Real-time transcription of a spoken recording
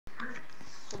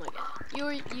Oh my god. You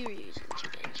were using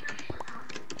cheat engine.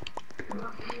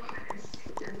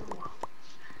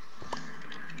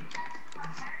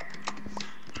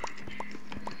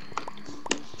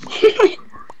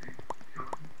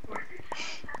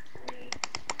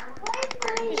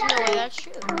 There's no way that's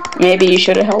true. Maybe you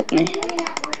should have helped me.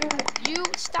 You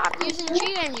stopped using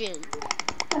cheat engine.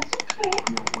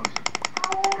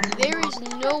 There is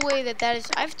no way that is.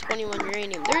 I have 21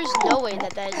 uranium. There is no way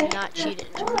that is not cheat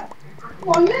engine.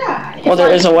 Well,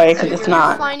 there is a way because it's not.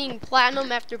 You're finding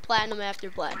platinum after platinum after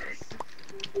platinum.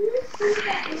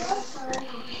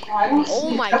 Oh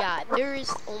my god. There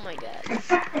is. Oh my god.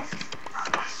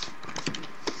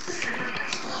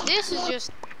 This is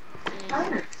just.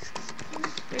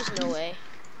 There's no way.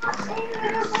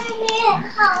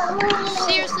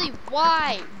 Seriously,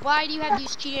 why? Why do you have to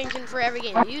use cheat engine for every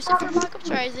game? You use it for Apocalypse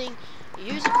Rising.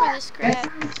 You use it for this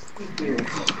crap.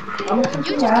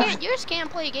 You just can't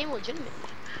play a game legitimately.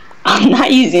 I'm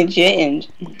not using cheat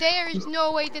engine. There is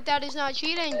no way that is not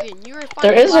cheat engine. You are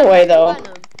there is a way though.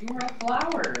 You are a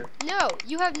flower. No,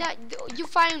 you have not. You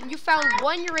found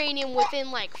 1 uranium within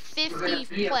like 50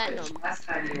 platinum. Last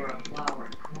time you were a flower.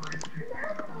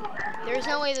 There's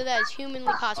no way that is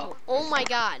humanly possible. Oh my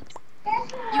god.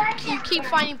 You keep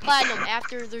finding platinum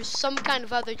after there's some kind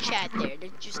of other chat there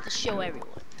just to show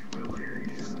everyone.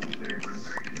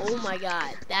 Oh my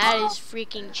god, that is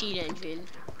freaking cheat engine,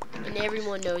 and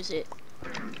everyone knows it.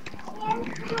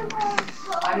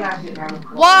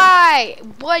 Why?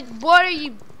 What are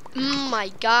you? Oh my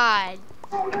god.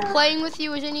 Playing with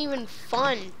you isn't even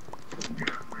fun.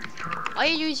 All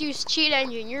you do is use cheat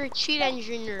engine. You're a cheat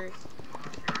engineer.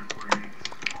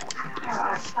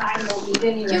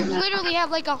 You literally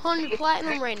have like 100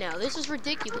 platinum right now. This is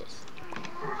ridiculous.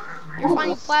 You're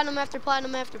finding platinum after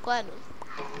platinum after platinum.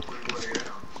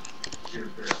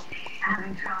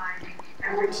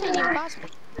 This ain't even possible.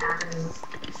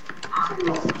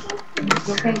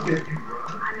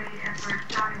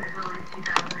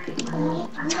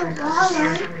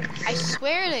 I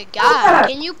swear to God,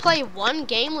 can you play one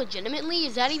game legitimately?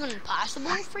 Is that even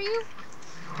possible for you?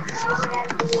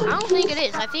 I don't think it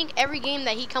is. I think every game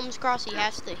that he comes across, he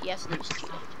has to use cheat engine.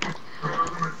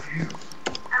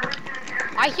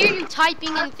 I hear you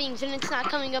typing in things and it's not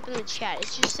coming up in the chat.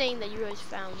 It's just saying that you guys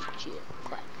found cheat.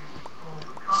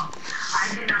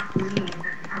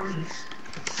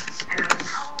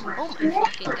 Oh my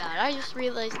fucking god, I just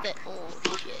realized that. Oh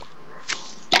shit.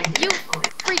 You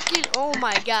freaking. Oh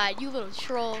my god, you little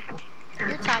troll.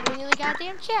 You're typing in the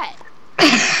goddamn chat.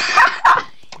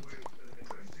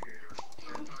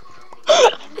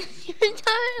 You're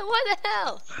typing. What the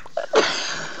hell?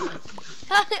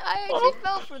 I actually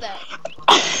fell for that.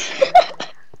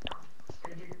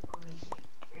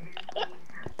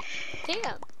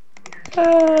 Damn.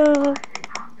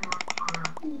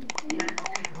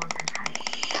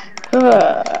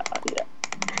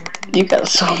 You got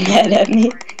so mad at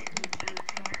me.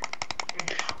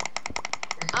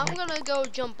 I'm gonna go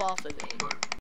jump off of it.